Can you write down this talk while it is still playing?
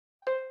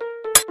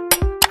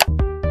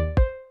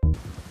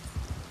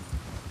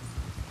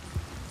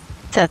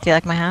Seth, do you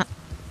like my hat?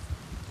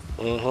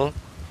 Mm-hmm.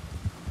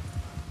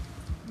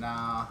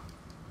 Nah.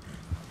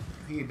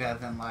 He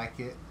doesn't like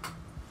it.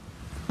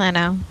 I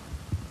know.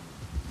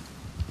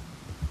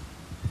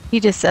 He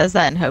just says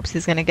that in hopes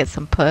he's gonna get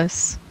some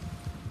puss.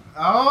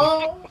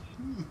 Oh!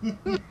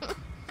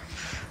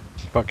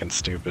 Fucking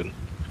stupid.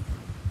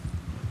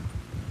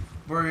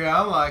 Brie,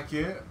 I like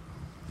it.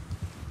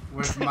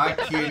 With my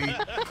kitty.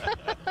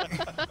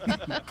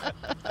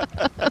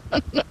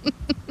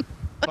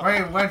 Brie,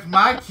 where's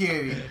my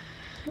kitty?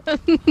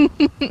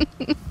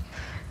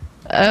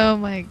 Oh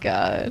my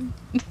god.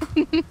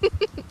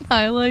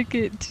 I like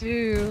it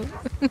too.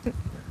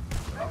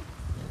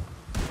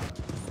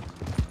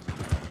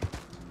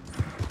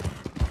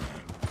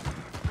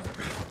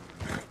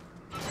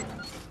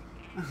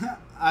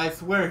 I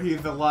swear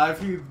he's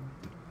alive. He's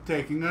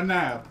taking a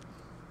nap.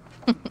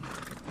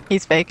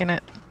 He's faking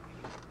it.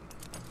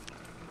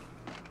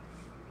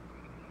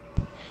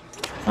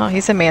 Oh,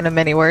 he's a man of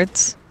many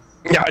words.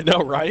 Yeah, I know,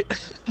 right?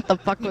 What the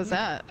fuck was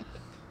that?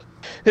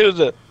 It was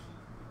a...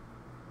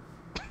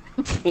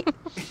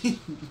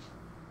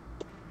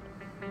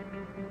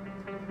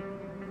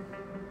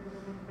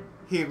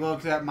 He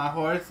looks at my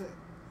horse.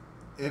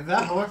 Is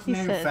that horse He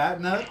named said-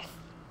 Fat Nuts?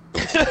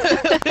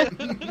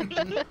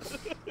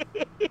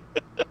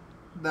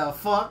 The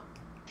fuck?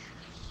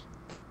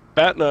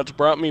 Fat Nuts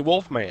brought me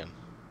Wolfman.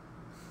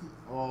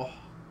 Oh.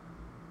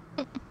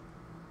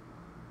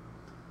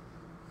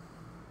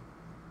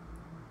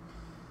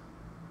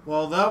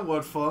 Well, that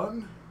was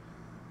fun.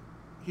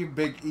 You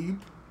big eep.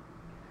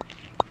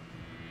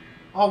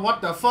 Oh,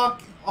 what the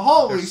fuck?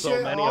 Holy There's so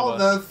shit. many Oh,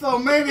 of us. there's so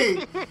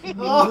many.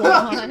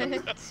 Oh.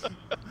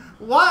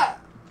 What?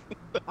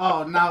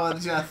 Oh, now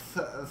it's just...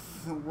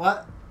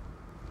 what?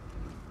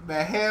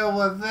 The hell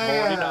was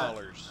that?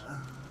 $40.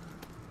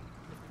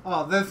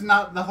 Oh, that's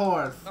not the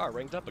horse. Oh, it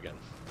ranked up again.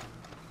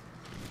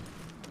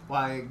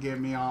 Why give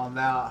me all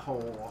that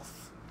horse?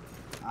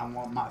 I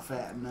want my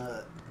fat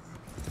nut.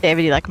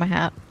 David, you like my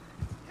hat?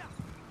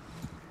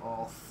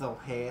 Oh, so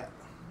hat.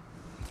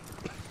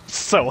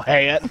 So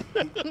hat.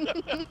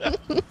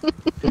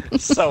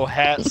 So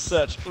hat,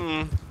 such.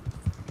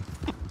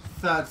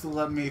 Such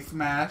let me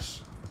smash.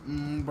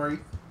 Break.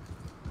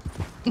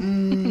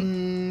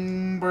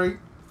 Break.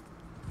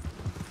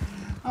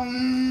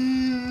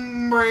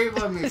 Break,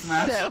 let me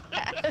smash. So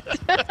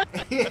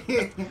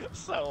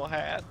So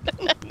hat.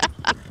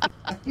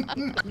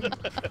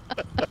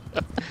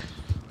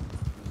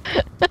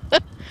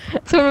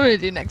 That's what I'm gonna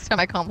do next time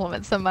I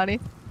compliment somebody.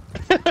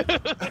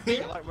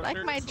 You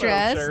Like my shirt?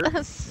 dress.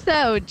 So, sir.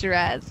 So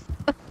dressed.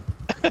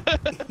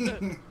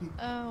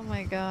 Oh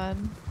my god.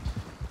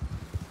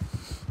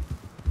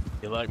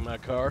 You like my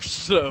car?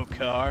 So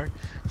car.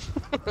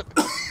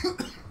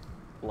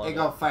 Love They it.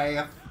 go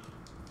fast.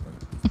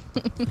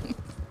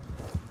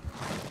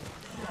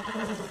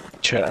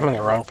 Shit, I'm in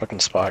the wrong fucking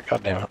spot.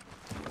 God damn it.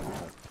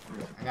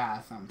 I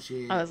got some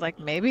shit. I was like,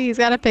 maybe he's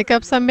gotta pick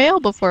up some mail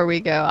before we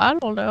go. I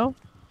don't know.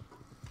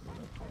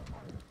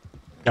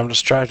 I'm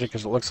distracted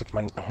because it looks like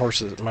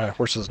my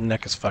horse's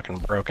neck is fucking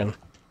broken.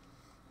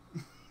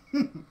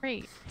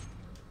 Great.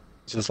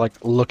 It's just like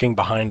looking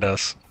behind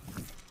us.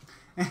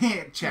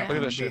 Checking Look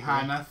at that shit,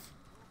 behind man. us.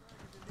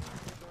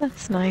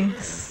 That's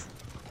nice.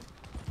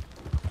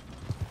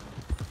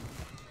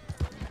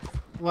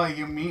 What do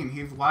you mean?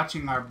 He's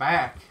watching our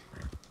back.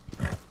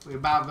 We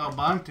about to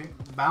go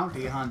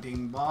bounty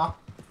hunting, boy.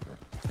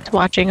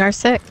 Watching our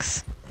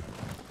six.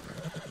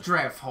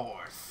 Drift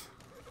horse.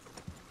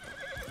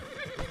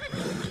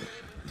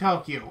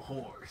 Tokyo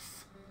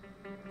horse.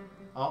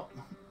 Oh.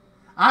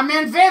 I'm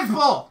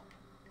invisible!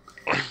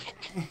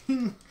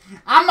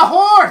 I'm the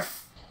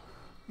horse!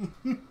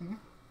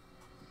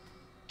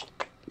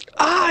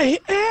 I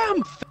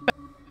am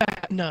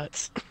fat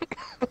nuts.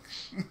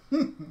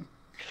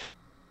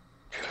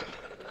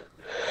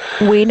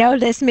 We know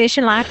this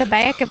mission like the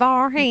back of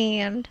our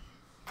hand.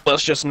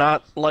 Let's just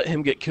not let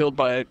him get killed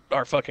by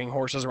our fucking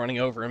horses running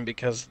over him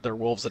because their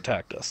wolves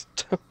attacked us.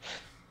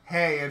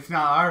 Hey, it's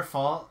not our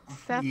fault.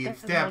 Seth You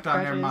doesn't stepped like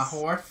under my grudges.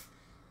 horse.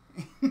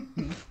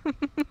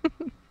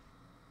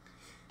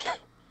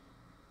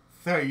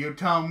 So you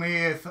told me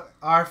it's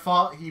our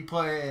fault he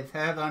put his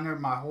head under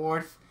my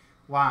horse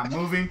while I'm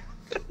moving?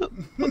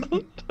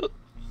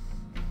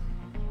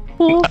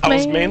 I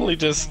was mainly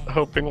just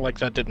hoping like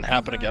that didn't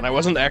happen again. I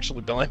wasn't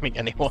actually blaming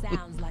anyone.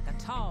 Sounds like a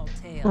tall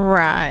tale.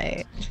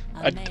 Right.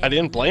 I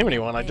didn't blame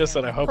anyone. I just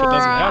said I hope it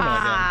doesn't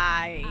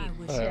happen Right.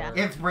 Whatever.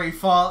 It's Bree's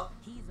fault.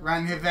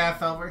 Run his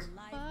ass over.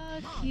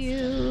 Fuck you.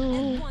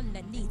 And one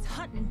that needs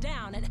hunting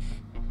down and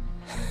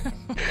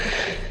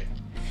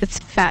It's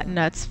Fat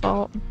Nuts'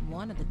 fault.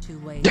 one of the two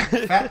ways.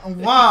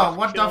 Whoa,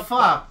 what the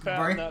fuck, Fat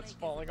Bree? nuts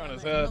falling on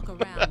his head. Look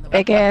around the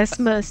Big way. ass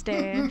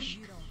mustache.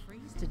 You don't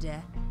freeze to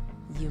death.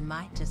 You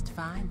might just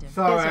find him.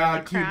 Sorry, His I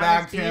only crown is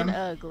teabagged being him.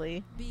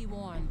 ugly. Be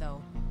warned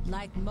though,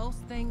 like most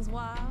things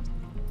wild,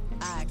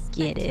 I expect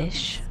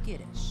Skittish. he'll be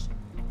skittish.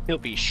 He'll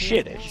be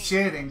shittish.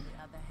 Shitting. On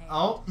the other hand,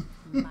 Oh,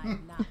 might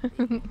not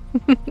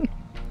be.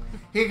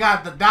 he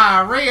got the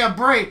diarrhea,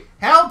 Bree.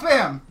 Help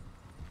him.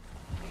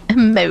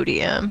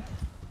 Imodium.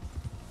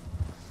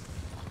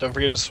 Don't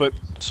forget to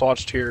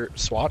switch to your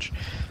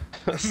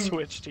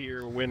switch to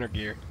your winter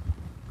gear,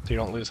 so you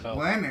don't lose health.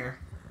 Winner?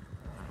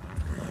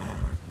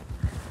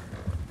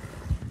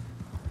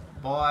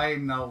 Boy,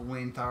 no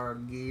winter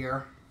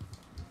gear.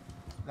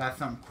 That's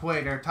some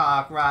quitter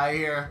talk right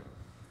here.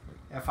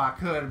 If I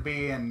could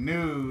be in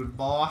nude,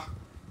 boy.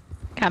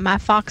 Got my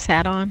fox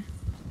hat on.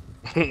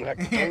 Don't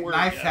worry,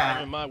 Nice guys, hat.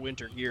 I'm in my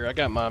winter gear. I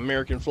got my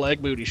American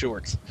flag booty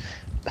shorts.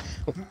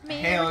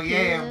 Hell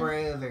yeah,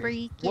 brother.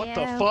 Freak What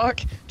the out. fuck?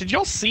 Did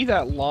y'all see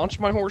that launch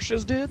my horse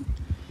just did?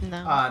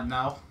 No.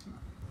 No.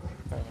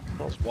 Oh,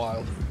 that was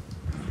wild.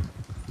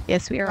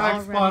 Yes, we are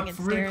all Xbox running and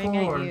staring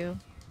record. at you.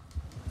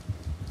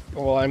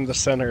 Well, I'm the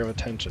center of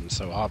attention,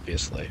 so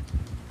obviously.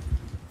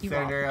 You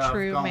Center are of the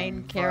true gonna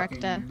main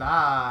character. fucking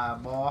Die,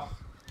 boy.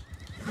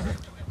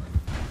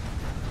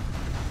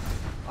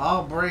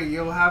 Oh, Bree,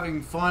 you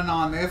having fun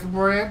on this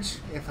bridge?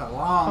 It's a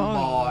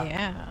long boy.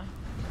 Yeah.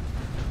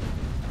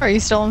 Are you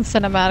still in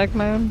cinematic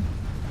mode?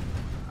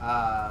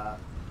 Now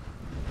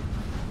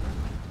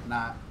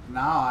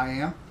I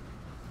am.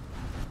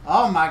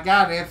 Oh my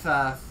god, it's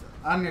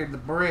under the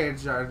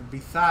bridge or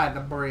beside the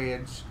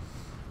bridge.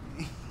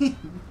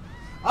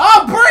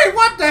 Oh, Bree,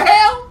 what the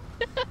hell?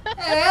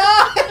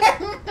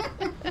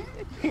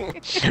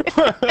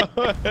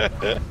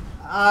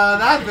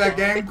 That's a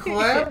game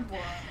clip.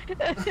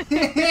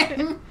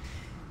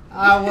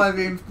 I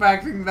wasn't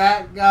expecting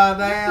that,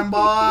 goddamn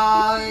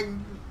boy.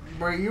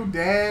 Bree, you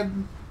dead?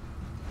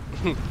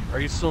 Are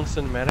you still in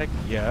cinematic?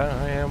 Yeah,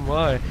 I am.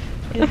 Why?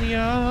 In the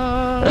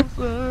arms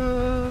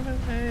of an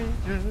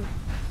angel.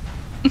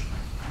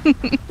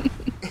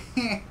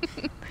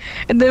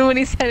 And then when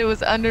he said it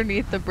was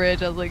underneath the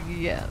bridge, I was like,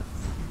 yes.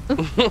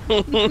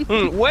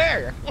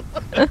 Where?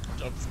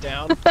 Jumps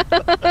down.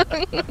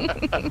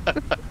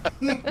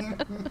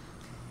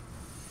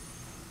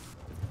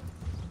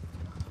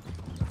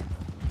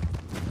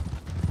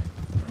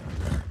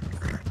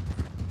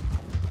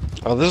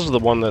 Oh, this is the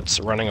one that's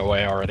running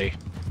away already.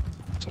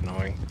 It's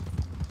annoying.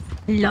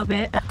 Love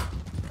it.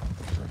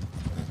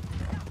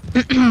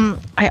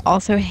 I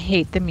also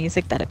hate the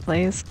music that it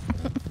plays.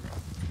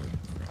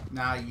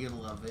 Now you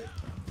love it.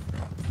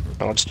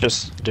 Oh, it's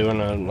just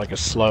doing like a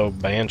slow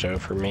banjo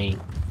for me.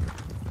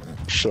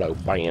 Slow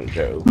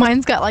banjo.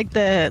 Mine's got like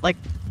the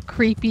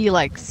creepy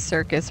like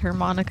circus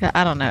harmonica.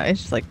 I don't know.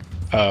 It's just like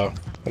Oh,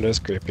 it is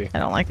creepy. I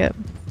don't like it.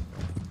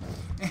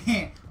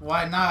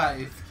 Why not?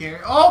 It's scary.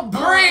 Oh,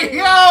 Bree!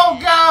 Oh,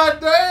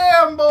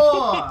 goddamn,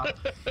 boy!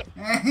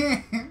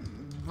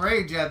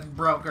 Bree just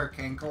broke her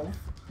kinkles.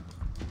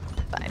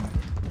 Fine.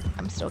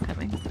 I'm still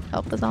coming.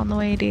 Help is on the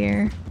way,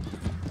 dear.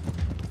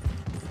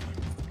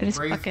 I just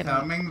Bree's fucking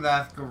coming,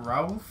 that's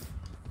gross.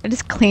 I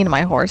just cleaned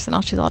my horse and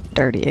now she's all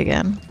dirty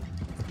again.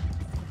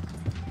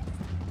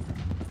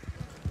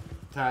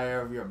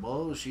 Tired of your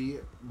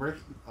bullshit. Bree.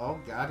 Oh,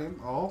 got him.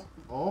 Oh.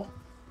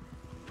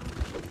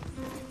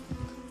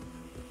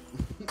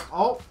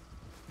 Oh.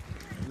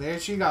 There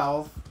she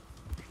goes.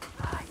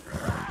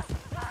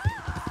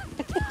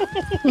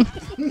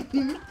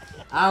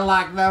 I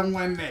like them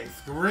when they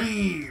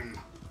scream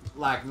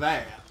like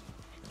that.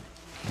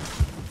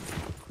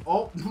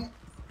 Oh.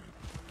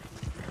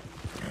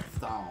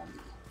 Stomp.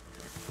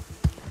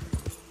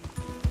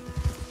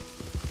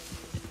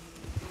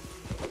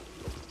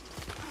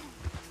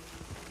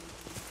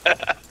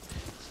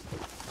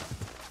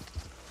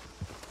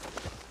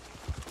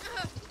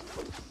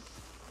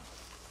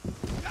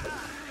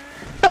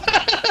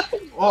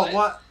 Oh,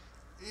 what?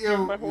 My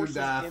You horse is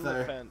die, in the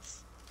sir.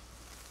 fence.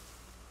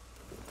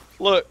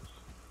 Look.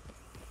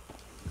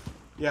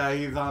 Yeah,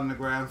 he's on the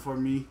ground for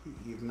me.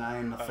 He's not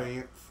in the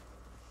fence.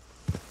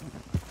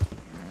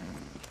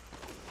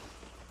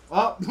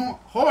 Oh,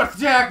 horse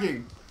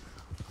jacking!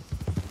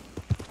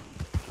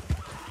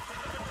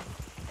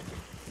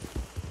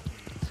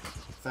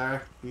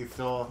 Sir,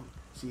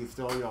 she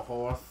stole your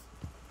horse.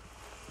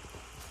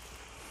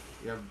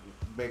 Your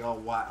big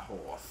old white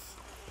horse.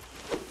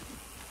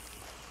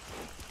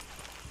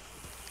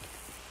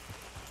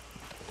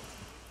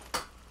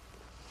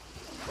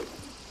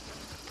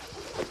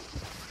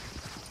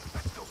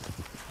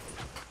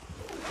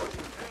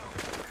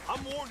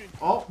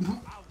 Oh.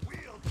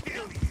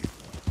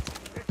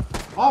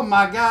 Oh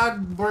my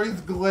god, Bree's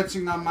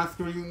glitching on my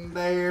screen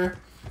there.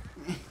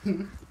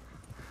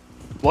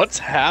 What's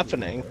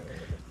happening?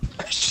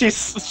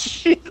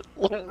 She's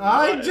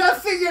I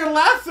just see your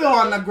lasso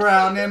on the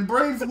ground and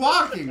Bree's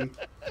walking.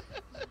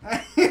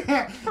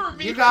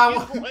 You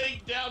got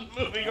laying down,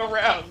 moving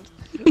around.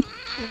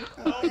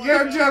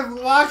 You're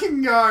just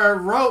walking your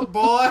rope,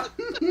 boy.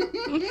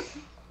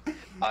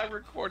 I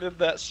recorded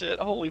that shit.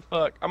 Holy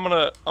fuck! I'm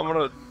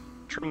gonna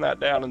trim that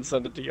down and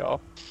send it to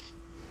y'all.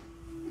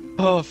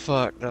 Oh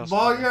fuck! That was Boy,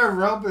 funny. your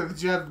rope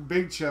is just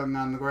big chunk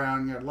on the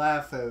ground. Your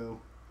lasso.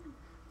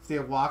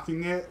 Still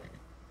walking it.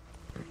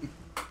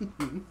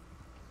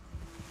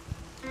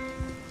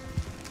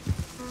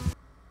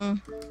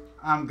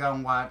 I'm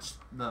gonna watch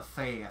the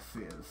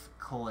Faces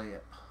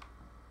clip.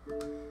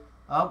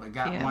 Oh, we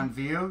got Yeah. one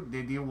view.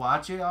 Did you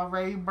watch it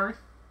already, Bert?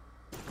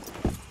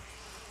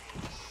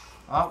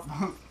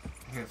 Oh,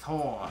 his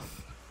horse.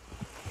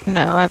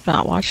 No, I've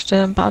not watched it.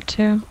 I'm about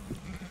to.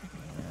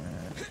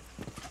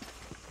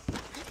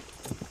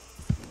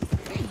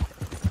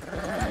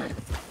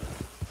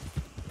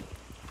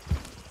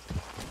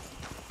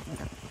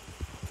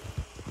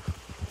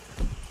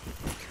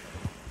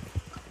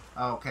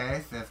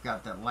 Okay, so it's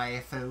got the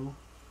lasso.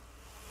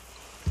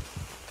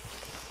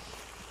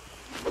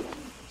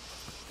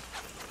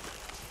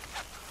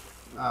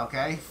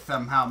 Okay,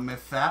 somehow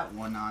missed that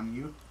one on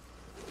you.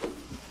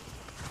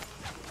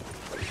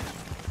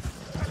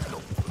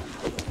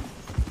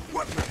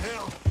 What the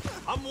hell?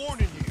 I'm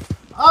warning you.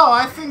 Oh,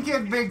 I think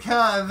it's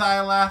because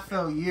I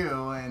lasso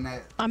you and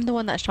it... I'm the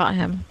one that shot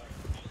him.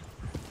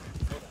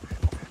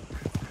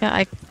 Yeah,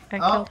 I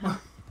killed him.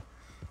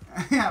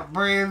 Yeah,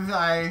 Breeze,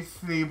 I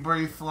see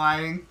Breeze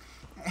sliding.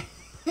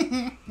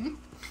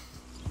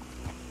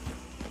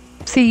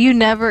 See, you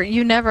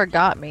never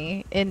got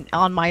me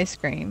on my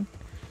screen.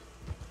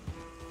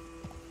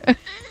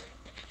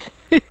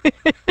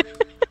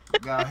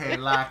 Go ahead,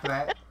 like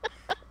that.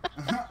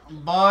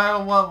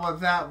 Boy, what was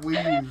that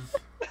wheeze?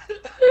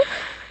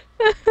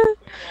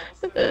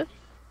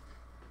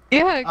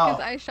 Yeah, because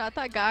Oh. I shot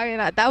that guy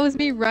and that was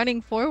me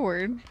running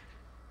forward.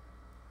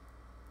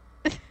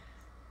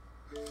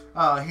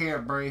 Oh, here,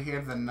 Bree,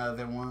 here's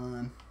another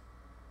one.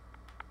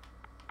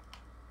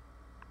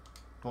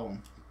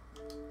 Boom.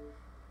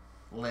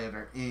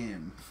 Letter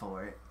N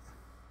for it.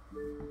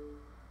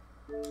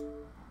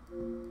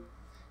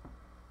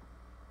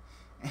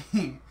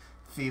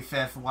 See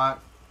Seth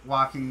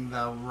walking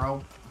the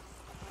rope.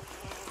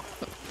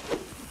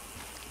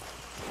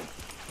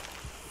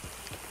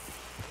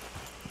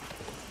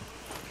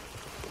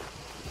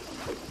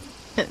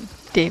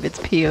 David's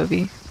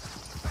POV.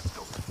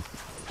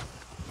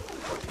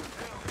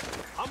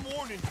 I'm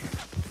warning you.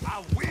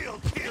 I will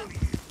kill you.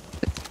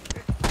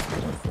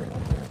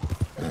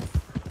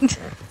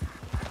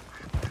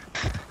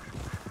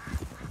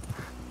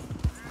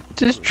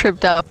 Just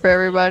tripped out for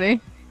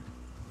everybody.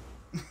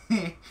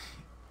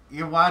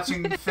 You're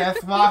watching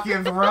Seth walk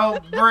his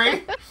rope,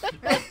 Bree.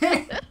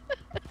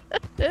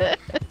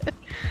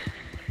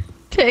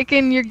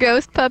 Taking your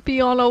ghost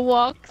puppy on a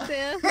walk,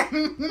 Sam.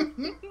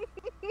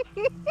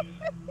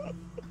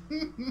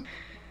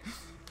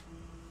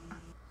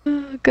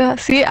 Oh, God,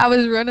 see, I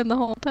was running the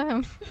whole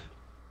time.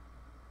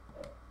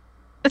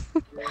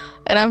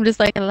 And I'm just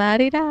like,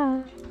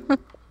 la-di-da.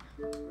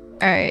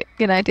 Alright,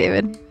 good night,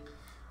 David.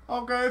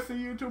 Okay, see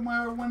you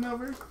tomorrow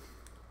whenever.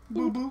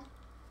 Boo boo.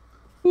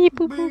 Yeep,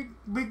 boop, boop.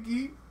 Big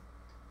eat.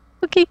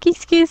 Okay,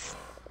 kiss, kiss.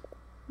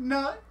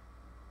 Nut.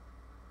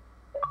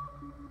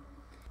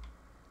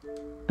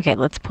 Okay,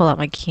 let's pull out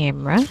my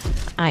camera.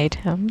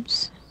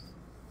 Items.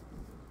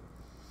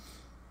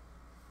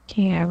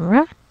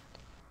 Camera.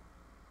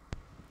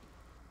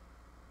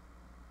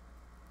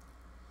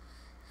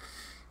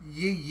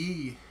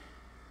 Yee.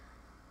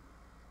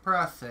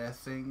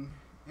 Processing.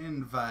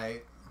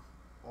 Invite.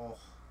 Oh.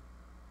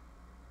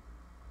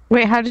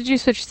 Wait, how did you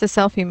switch to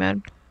selfie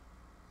mode?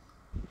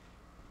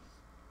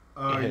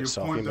 You hit You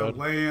selfie point the mode.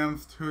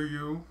 lens to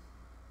you.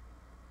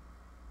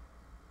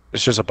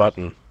 It's just a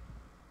button.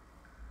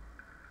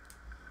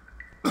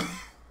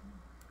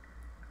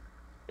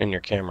 In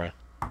your camera.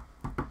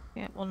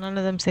 Yeah, well, none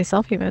of them say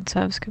selfie mode,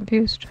 so I was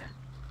confused.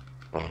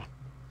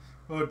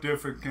 Oh,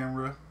 different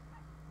camera.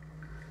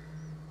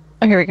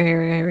 Oh, here we go,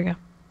 here we go.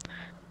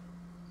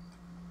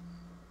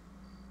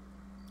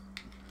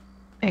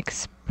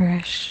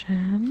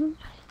 Expression.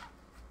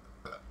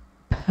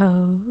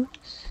 Pose.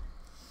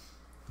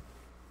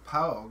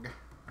 Pogue.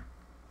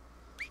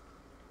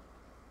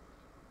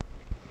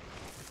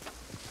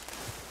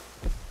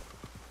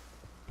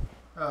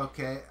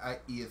 Okay, I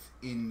is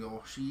in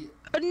your sheet.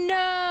 Oh,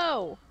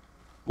 no!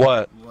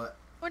 What? What?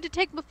 I went to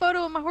take my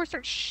photo and my horse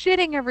starts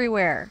shitting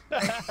everywhere.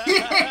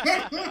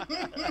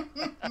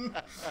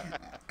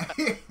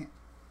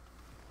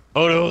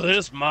 Oh no,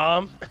 this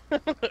mom.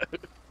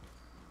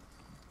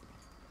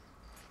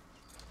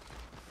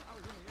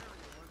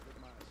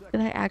 Did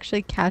I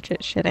actually catch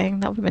it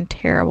shitting? That would have been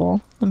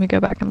terrible. Let me go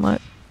back and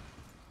look.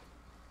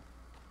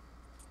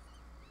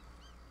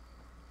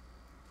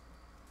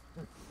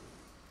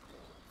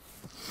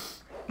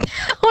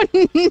 Oh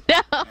no!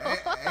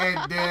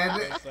 It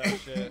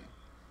did.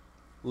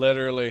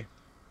 Literally.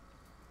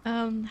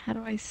 How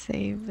do I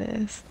save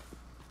this?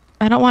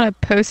 I don't want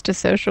to post to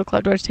social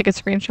club. Do I just take a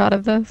screenshot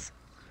of this?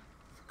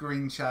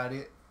 Screenshot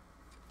it.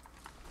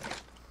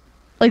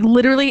 Like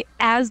literally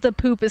as the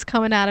poop is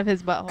coming out of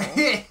his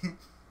butthole.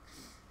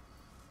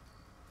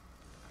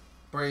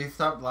 Bree,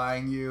 stop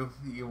lying. You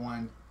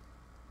want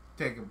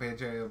to take a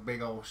picture of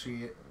big old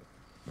shit.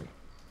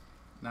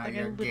 Now Like I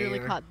you're literally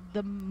gator. caught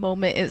the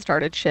moment it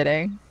started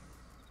shitting.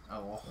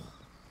 Oh.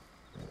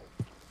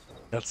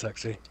 That's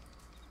sexy.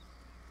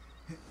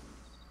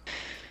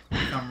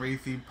 Some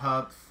Reese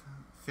Pups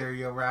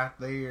cereal right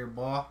there,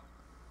 boy.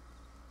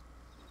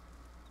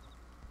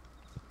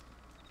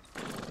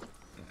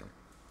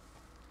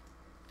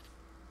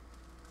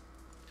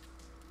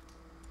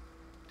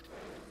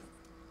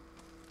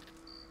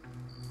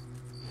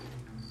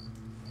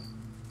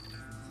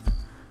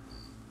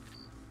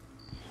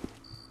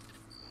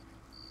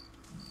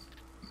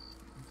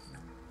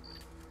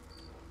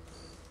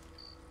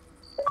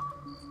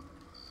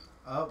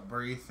 Oh,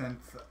 recent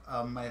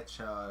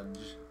message.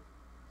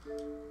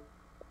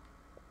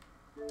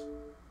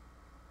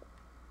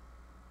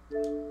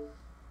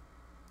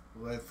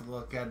 Let's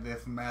look at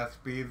this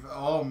masterpiece.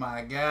 Oh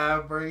my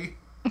god, Bree.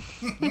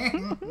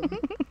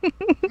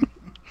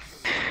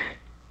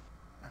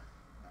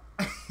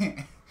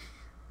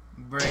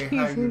 Bray,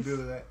 how you do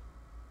that?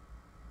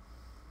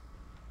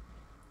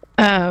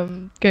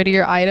 Go to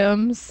your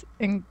items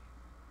and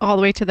all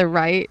the way to the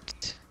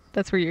right.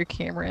 That's where your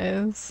camera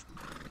is.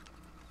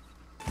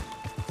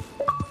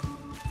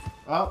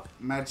 Oh,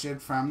 message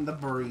from the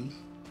Bree.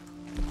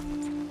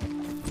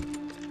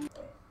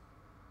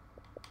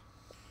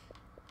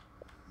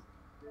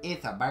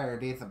 It's a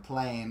bird, it's a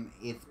plane,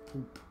 it's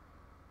poop.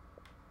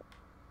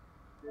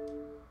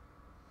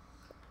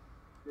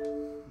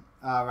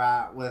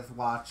 Alright, let's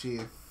watch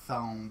this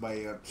song,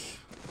 bitch.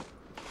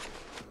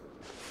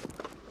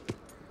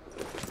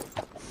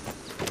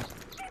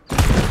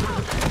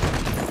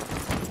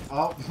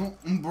 Oh,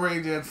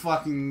 Bree did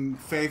fucking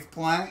face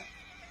plant.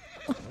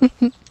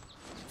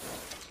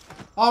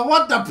 Oh,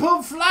 what the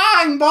poop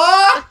flying,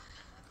 boy?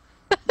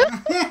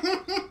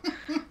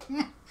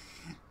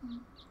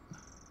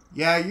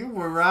 Yeah, you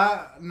were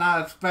right.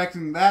 Not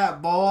expecting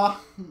that, boy.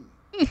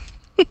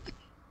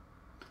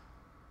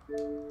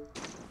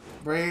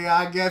 Bree,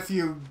 I guess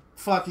you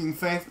fucking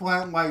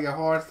faceplant while your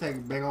horse takes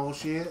big old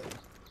shit.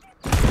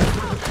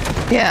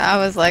 Yeah, I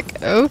was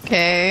like,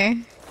 okay.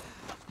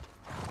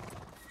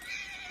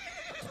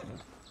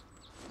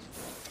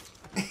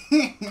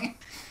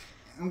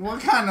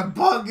 What kind of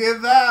bug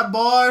is that,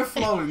 boy?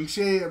 Floating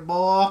shit,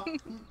 boy.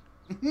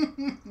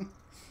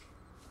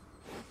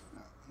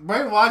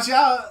 Bree, watch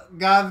out.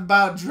 Guy's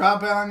about to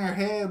drop it on your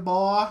head,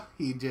 boy.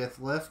 He just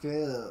lifted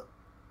it up.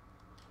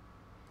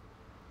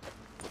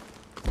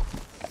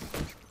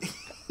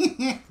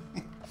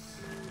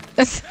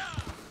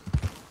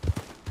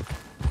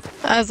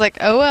 I was like,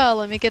 oh well,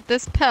 let me get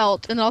this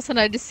pelt, and all of a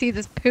sudden I just see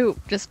this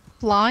poop just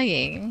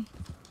flying.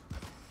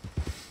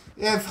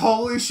 It's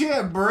holy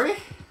shit, Bree.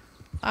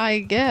 I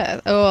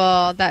guess. Oh,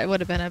 well, that would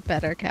have been a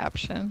better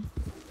caption.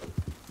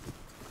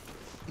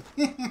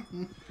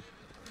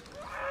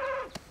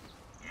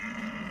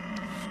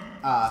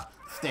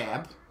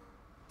 Stab.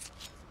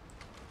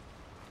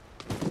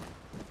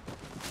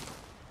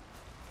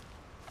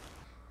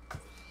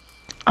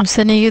 I'm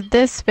sending you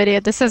this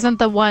video. This isn't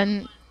the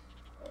one.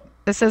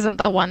 This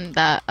isn't the one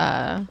that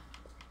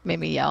made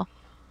me yell.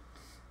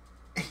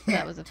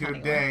 That was a funny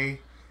one.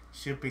 Today,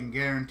 shipping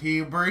guarantee,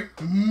 Bree.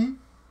 Mm-hmm.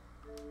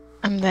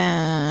 And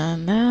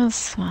then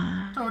this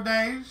one.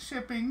 Today,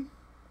 shipping.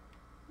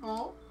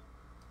 Oh,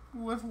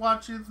 let's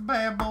watch this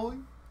bad boy.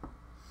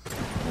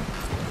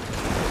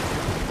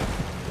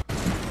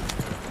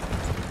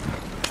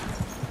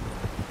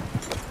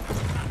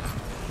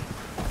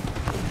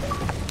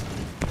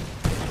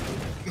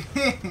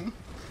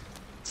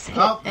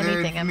 Oh, Anything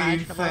there's me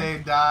imaginable. say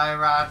die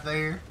right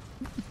there.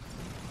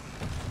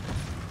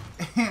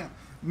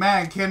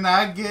 Man, can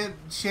I get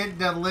shit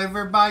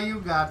delivered by you?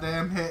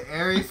 Goddamn, hit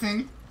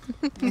everything.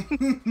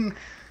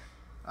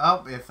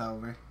 Oh, it's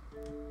over.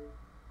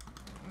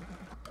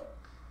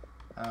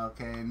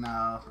 Okay,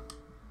 now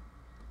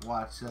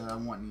watch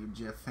what you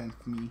just sent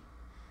me.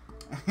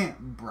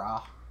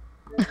 Brah.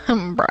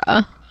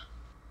 Bruh.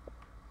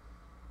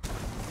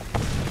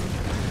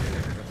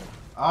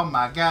 Oh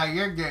my god,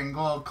 you're getting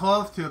a little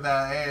close to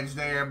that edge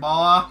there,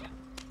 boy.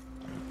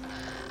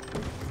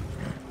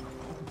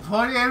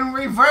 Put it in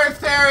reverse,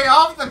 Terry,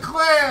 off the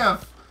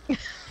cliff.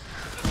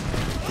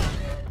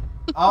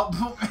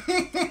 Oh,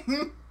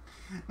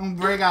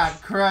 Brie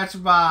got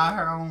crushed by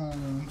her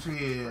own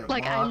shit.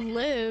 Like boy. I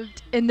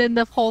lived, and then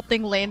the whole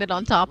thing landed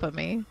on top of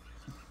me.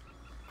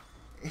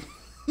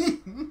 There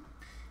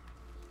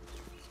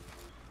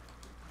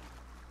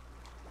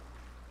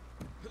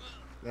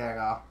you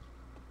go.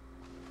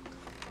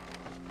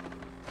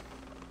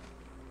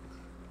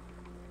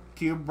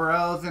 Two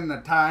bros in the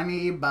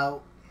tiny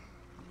boat.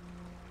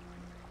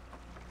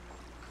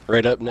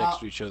 Right up next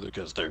to each other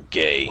because they're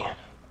gay.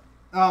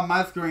 On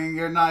my screen,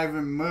 you're not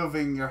even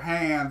moving your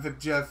hands.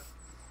 It's just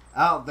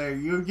out there.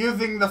 You're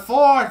using the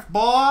force,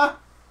 boy.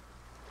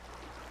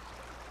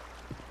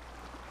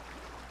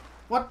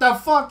 What the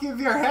fuck is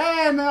your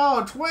hand?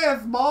 Oh,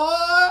 twist,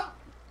 boy.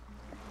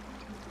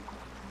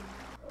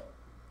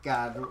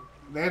 God,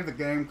 there's the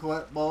game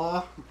clip,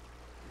 boy.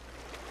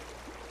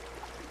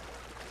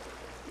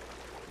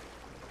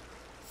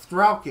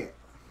 Stroke it.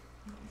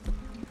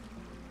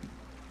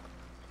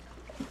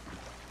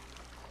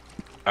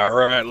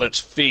 Alright, let's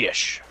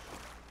fish.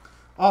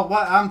 Oh,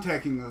 what? I'm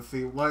taking the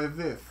seat. What is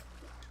this?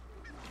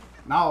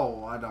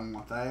 No, I don't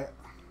want that.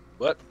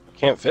 What?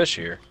 Can't fish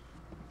here.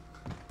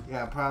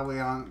 Yeah, probably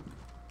on.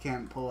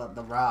 Can't pull up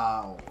the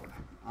rod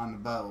on the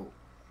boat.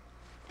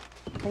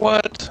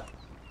 What?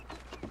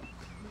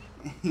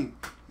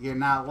 You're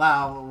not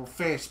allowed to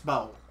fish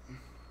boat.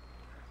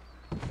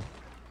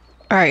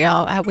 All right,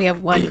 y'all. We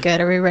have one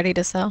good. Are we ready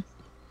to sell?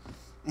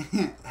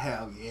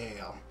 Hell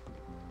yeah.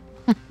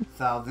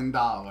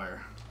 $1,000.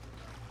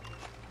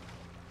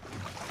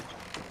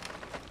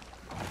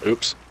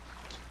 Oops.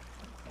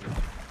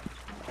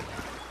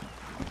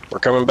 We're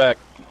coming back.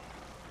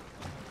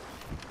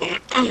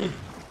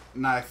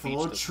 Nice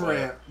little this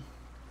trip.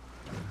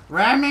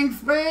 Ramming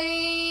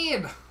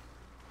speed!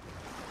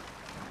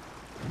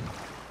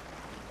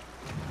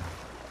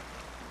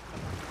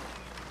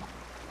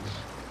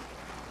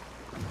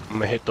 I'm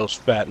gonna hit those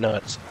fat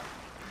nuts.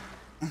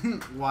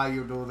 Why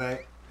you do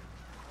that?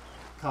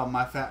 Call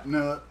my fat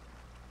nut.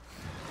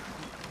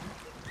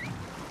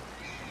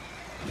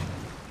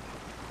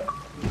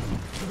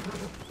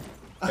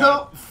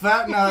 Oh,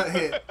 fat nut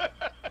hit.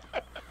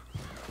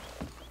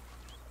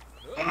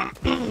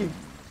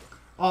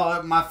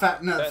 Oh, my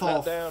fat nut's Fat all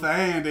nut down.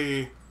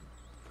 sandy.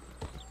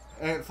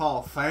 It's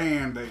all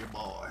sandy,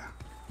 boy.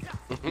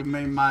 You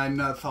mean my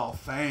nut's all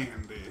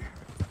sandy?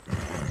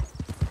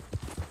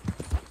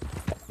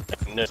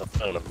 Nothing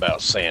fun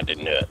about sandy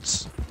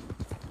nuts.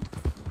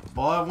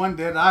 Boy, when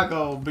did I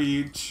go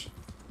beach?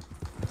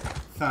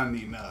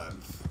 Sunny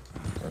nuts.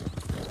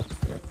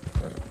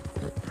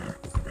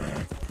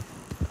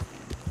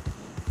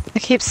 I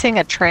keep seeing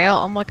a trail.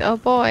 I'm like, oh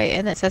boy,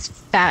 and it says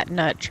Fat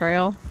Nut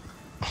Trail.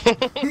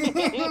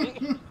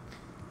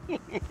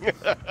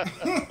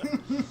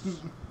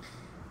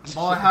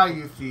 Boy, how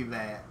you see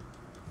that?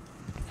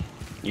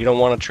 You don't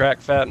want to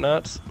track fat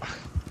nuts?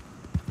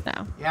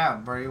 No. Yeah,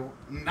 bro.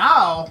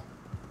 No!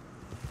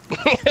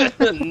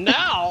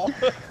 No!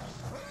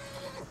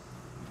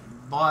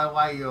 Boy,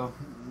 why you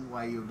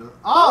do?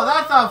 Oh,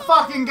 that's a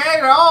fucking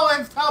gator! Oh,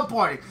 it's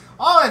teleporting!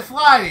 Oh, it's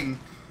sliding!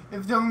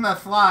 It's doing the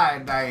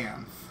slide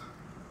dance.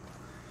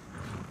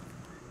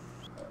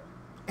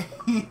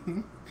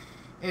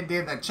 It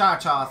did the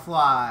cha-cha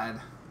slide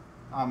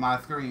on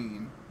my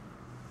screen.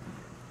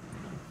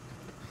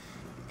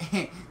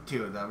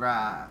 To the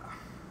right.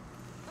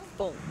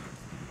 Boom.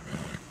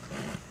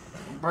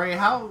 Bray,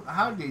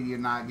 how did you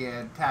not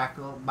get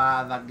tackled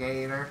by the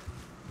gator?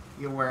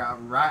 You were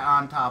right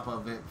on top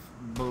of its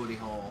booty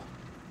hole.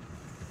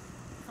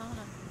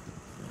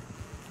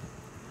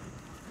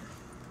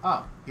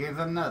 Oh, here's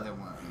another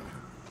one.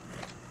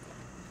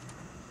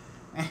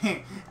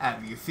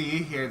 As you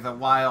see, here's a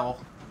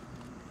wild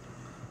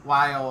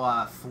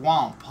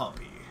swamp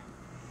puppy.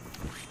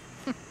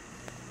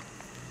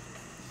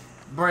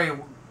 Bray,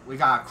 we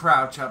gotta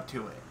crouch up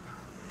to it.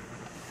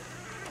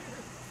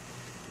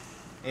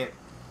 It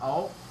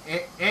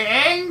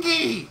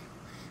Angie!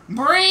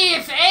 Bray,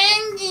 it's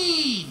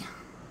Angie!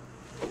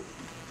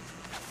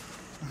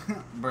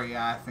 Bray,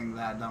 I think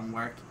that don't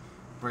work.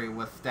 Bray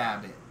will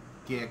stab it.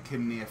 Get a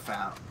knife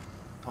out.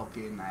 Poke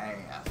it in the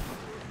ass.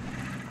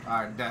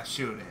 Or just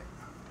shoot it.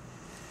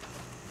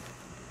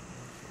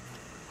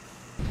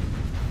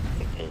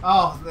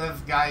 Oh, this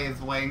guy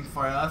is waiting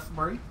for us,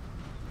 Bray.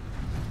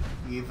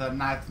 He's a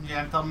nice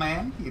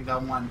gentleman. You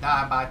don't want to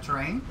die by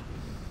train.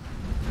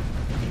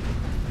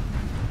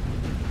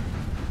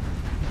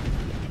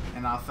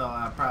 And also,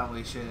 I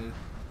probably should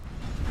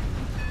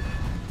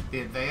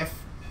did this.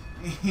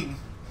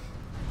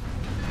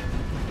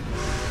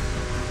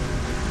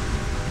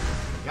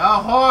 Yo,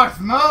 horse,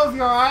 move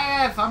your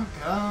ass! I'm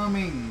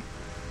coming.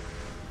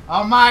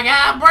 Oh my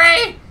God,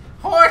 Bray!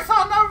 Horse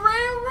on the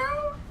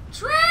railroad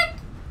track.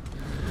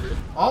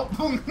 Oh.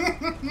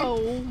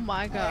 Oh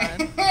my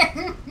god.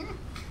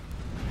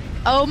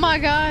 Oh my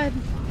god.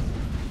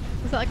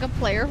 Is that like a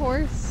player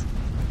horse?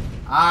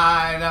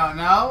 I don't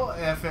know.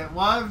 If it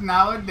was,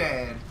 now it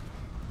dead.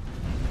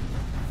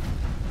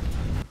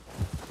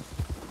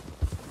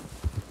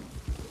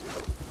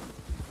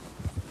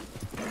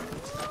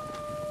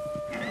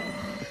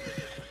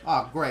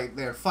 Oh great,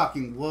 they're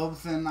fucking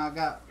wolves and I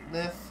got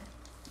this.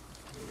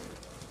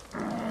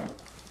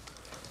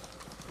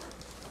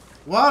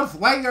 Wolves,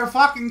 wait your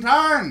fucking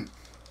turn!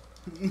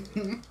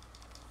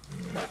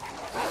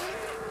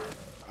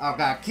 Oh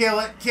god, kill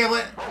it,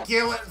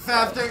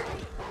 faster!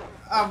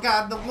 Oh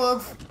god, the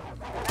wolf!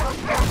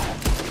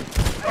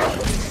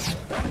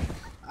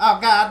 Oh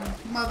god,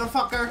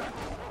 motherfucker!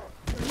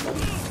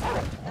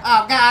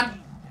 Oh god!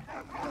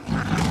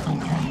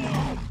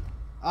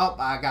 Oh,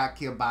 I got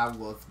killed by a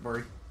wolf,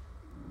 bro.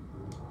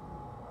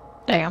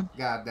 Damn.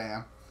 God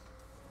damn.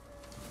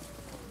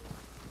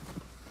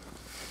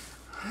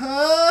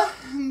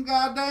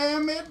 God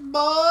damn it,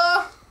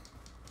 boy.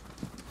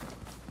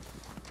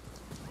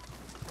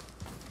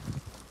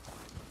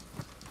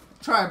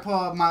 Try to pull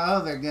up my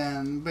other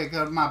gun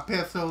because my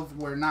pistols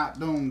were not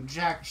doing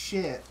jack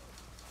shit.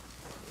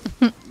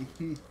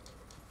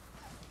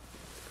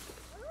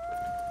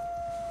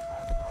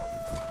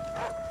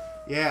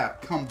 Yeah,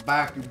 come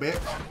back, you bitch.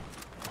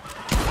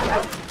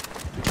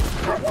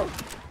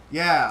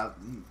 Yeah,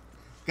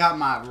 got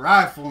my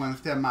rifle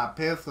instead of my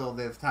pistol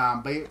this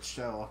time, bitch,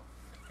 so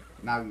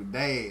now you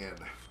dead.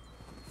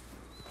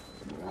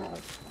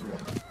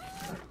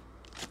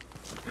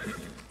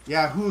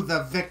 Yeah, who's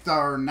the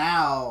victor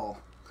now?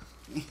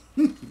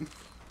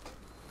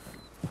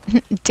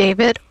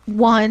 David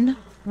 1,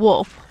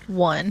 Wolf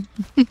 1.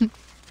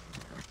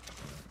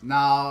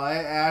 No,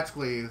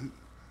 actually,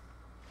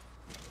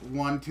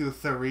 1, 2,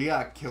 3,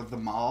 I killed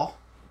them all.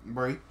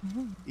 Right?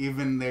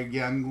 Even their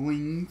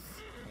younglings.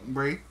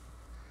 Bree.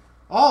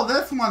 Oh,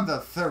 this one's a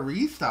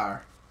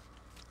 3-star.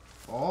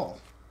 Oh.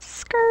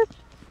 Skirt.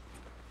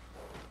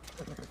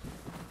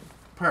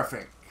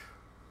 Perfect.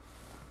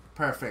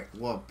 Perfect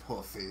wood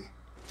pussy.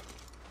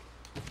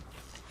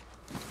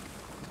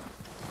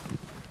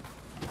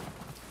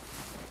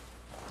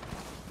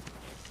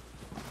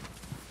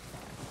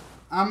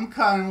 I'm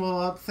kind of a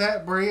little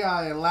upset, Bree.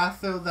 I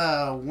lassoed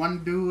the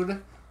one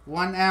dude,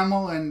 one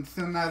ammo, and as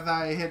soon as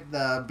I hit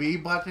the B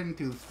button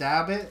to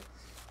stab it,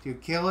 to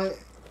kill it,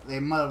 they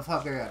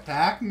motherfucker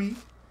attacked me.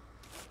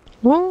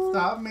 Whoa.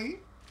 Stop me.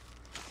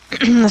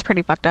 That's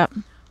pretty fucked up.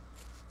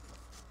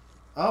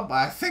 Oh, but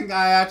I think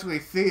I actually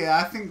see it.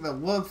 I think the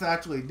wolves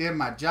actually did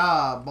my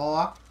job,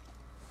 boy.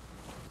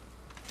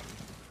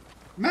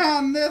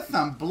 Man, there's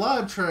some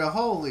blood trail.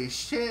 Holy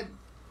shit.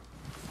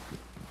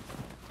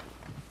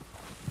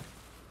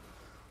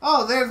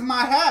 Oh, there's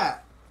my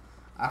hat.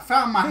 I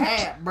found my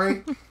hat,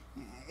 Bree.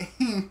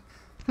 It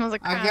was a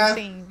crime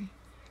scene.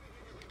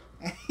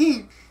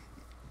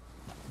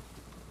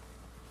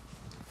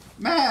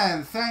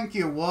 Man, thank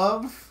you,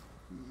 wolves.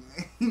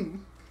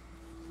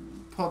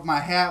 Put my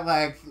hat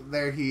like,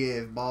 there he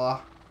is, boy.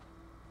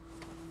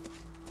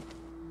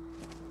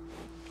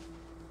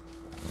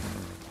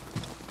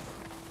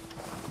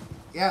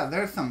 Yeah,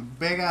 there's some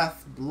big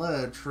ass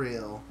blood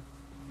trail.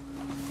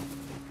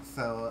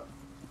 So,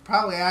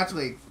 probably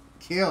actually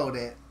killed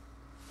it.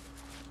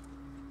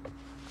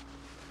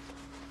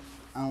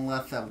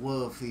 Unless that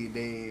wolf he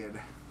did.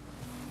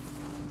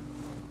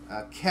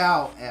 A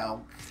cow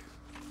elk.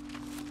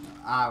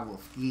 I will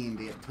skinned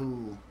it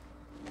too.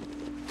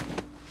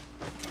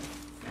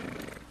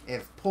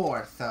 It's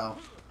poor, so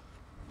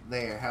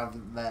there, how's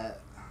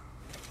that?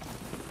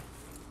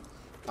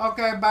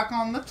 Okay, back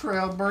on the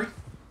trail, Bree.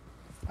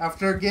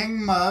 After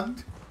getting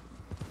mugged.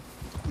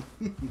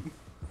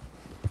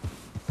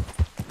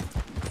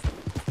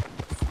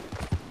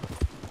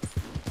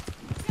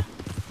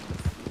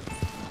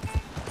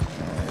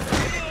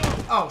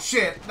 Oh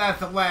shit,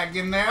 that's a lag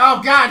in there.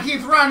 Oh god,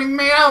 he's running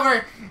me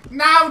over!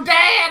 No,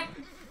 Dad!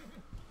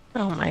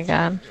 Oh my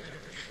god.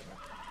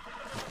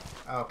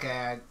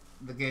 Okay,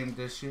 the game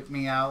just shit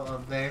me out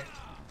of there.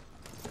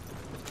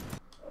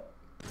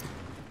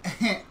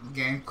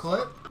 Game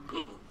clip.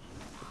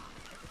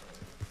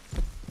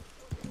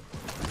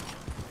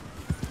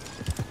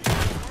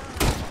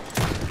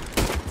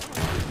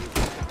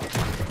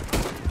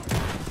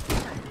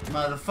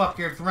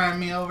 Motherfuckers ran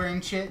me over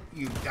and shit,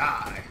 you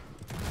die.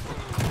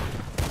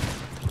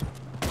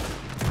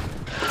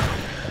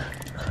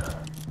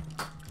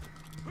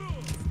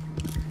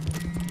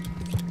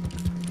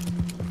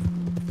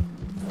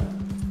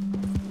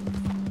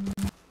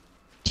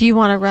 Do you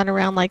want to run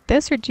around like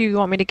this, or do you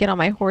want me to get on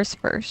my horse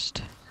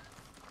first?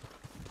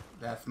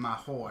 That's my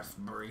horse,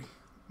 Bree.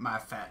 My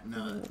fat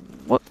nut.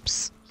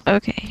 Whoops.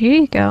 Okay, here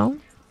you go.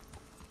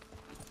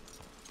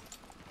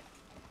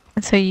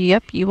 And so,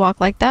 yep, you walk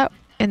like that,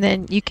 and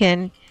then you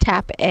can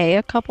tap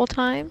A couple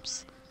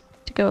times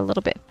to go a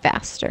little bit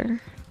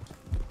faster.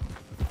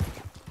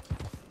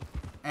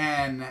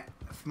 And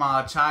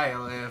small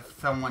child, if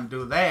someone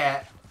do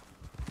that.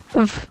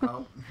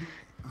 Oh,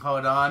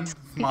 hold on, Be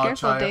small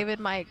careful, child. David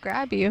might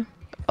grab you.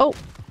 Oh.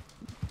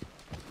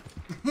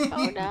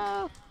 Oh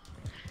no.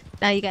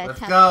 Now you gotta Let's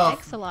tap go.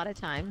 X a lot of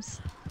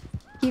times.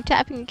 Keep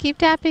tapping it. Keep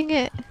tapping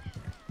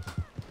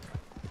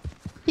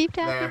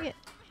it.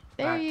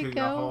 There Back you to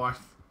go. your horse.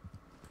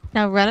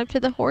 Now run up to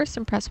the horse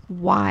and press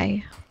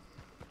Y.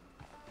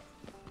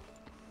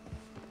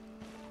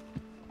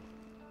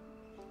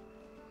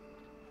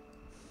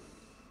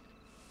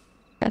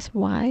 Press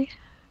Y.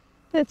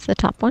 That's the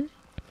top one.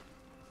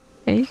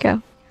 There you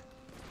go.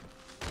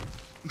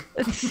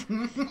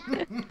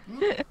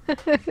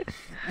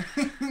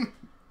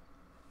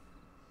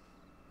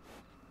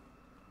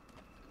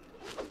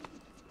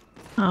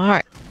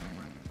 Alright.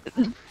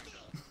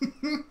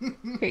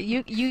 Here,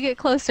 you get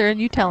closer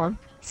and you tell him.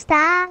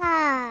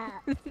 Stop!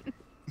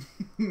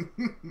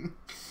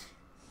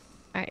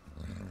 Alright.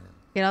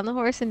 Get on the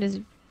horse and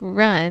just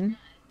run.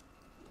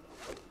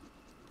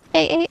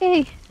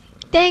 Hey!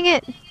 Dang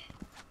it!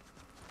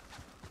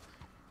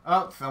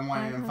 Oh,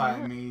 someone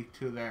invited me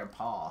to their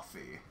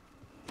posse.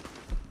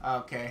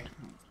 Okay.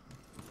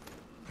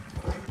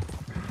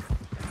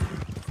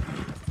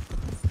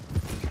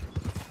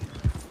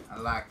 I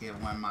like it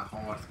when my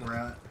horse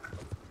runs.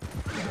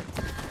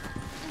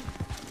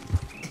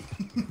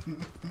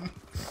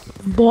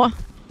 Boy.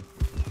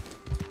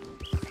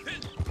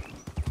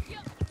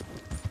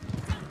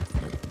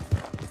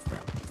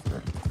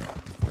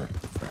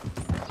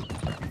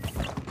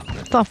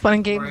 It's all fun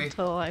and games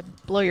until I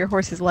blow your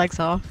horse's legs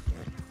off.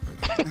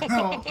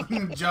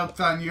 Joke's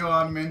on you,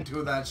 I'm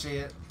into that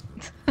shit.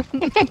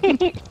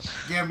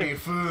 Give me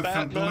food,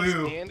 some Fat nuts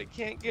glue. and it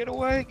can't get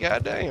away.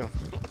 Goddamn.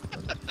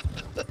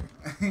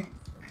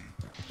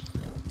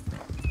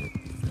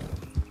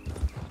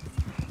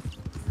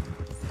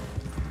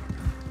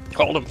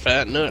 Called them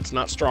fat nuts,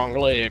 not strong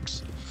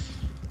legs.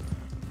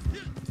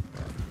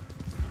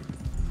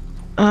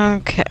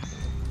 Okay.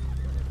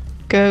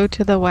 Go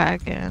to the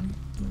wagon.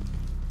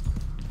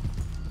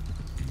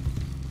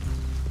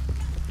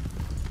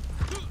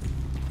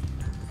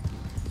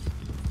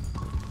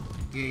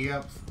 Giddy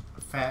up,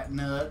 fat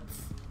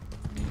nuts.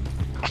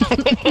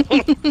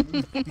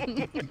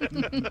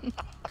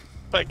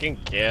 Fucking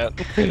can't.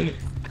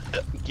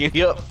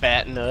 Giddy up,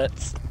 fat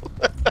nuts.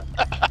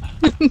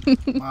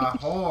 My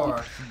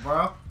horse,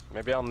 bro.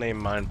 Maybe I'll name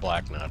mine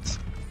Black Nuts.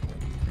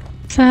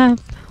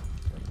 Seth.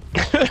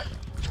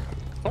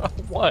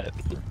 What?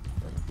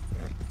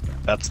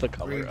 That's the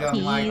color. We Of don't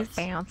it. like He's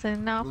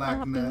bouncing off black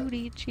my nut.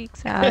 booty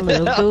cheeks. I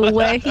love the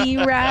way he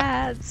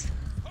rides.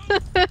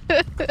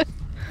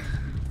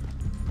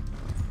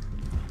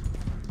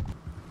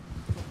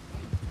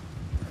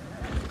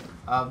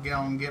 I'll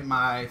go and get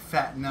my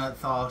fat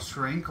nuts all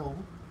shrinkled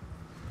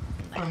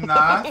from the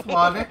ice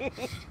water.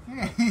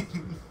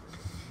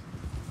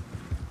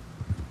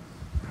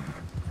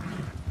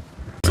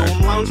 So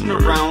I'm lounging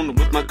around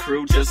with my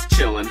crew just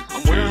chillin'.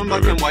 I'm wearing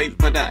black and white,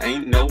 but I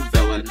ain't no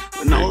villain.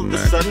 When all of a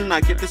sudden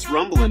I get this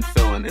rumbling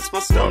feeling. It's my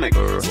stomach,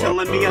 it's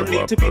telling me I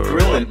need to be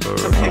grilling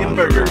some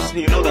hamburgers,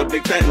 you know, that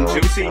big fat and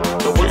juicy.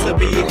 The ones that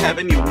be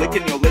having you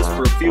licking your lips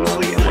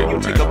profusely. And when you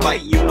take a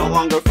bite, you no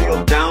longer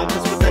feel down.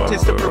 Cause with that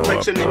taste of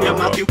perfection in your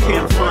mouth, you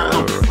can't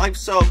frown.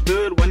 Life's so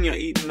good when you're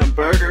eating a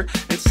burger.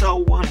 It's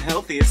so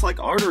unhealthy, it's like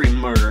artery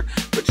murder.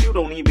 But you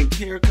don't even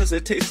care cause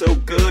it tastes so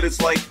good.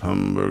 It's like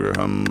Hamburger,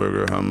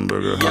 hamburger,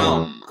 hamburger,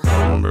 yum.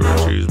 hamburger,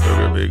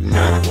 cheeseburger, Big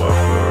Mac,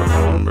 Whopper,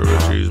 hamburger,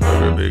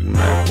 cheeseburger, Big Mac.